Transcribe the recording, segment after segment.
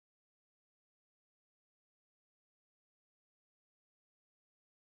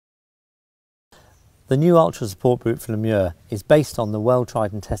The new Ultra support boot from LeMieux is based on the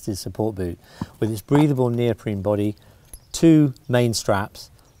well-tried and tested support boot with its breathable neoprene body, two main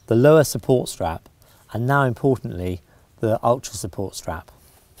straps, the lower support strap, and now importantly, the Ultra support strap.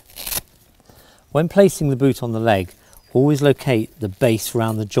 When placing the boot on the leg, always locate the base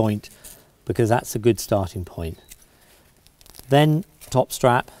around the joint because that's a good starting point. Then top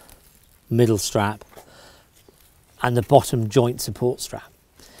strap, middle strap, and the bottom joint support strap.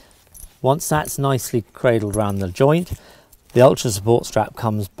 Once that's nicely cradled around the joint, the Ultra support strap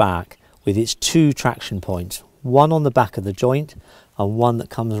comes back with its two traction points, one on the back of the joint and one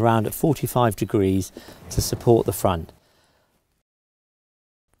that comes around at 45 degrees to support the front.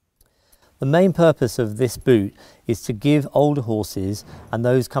 The main purpose of this boot is to give older horses and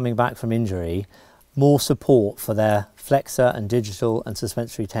those coming back from injury more support for their flexor and digital and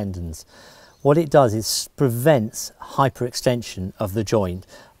suspensory tendons. What it does is prevents hyperextension of the joint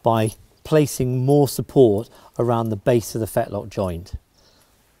by placing more support around the base of the fetlock joint.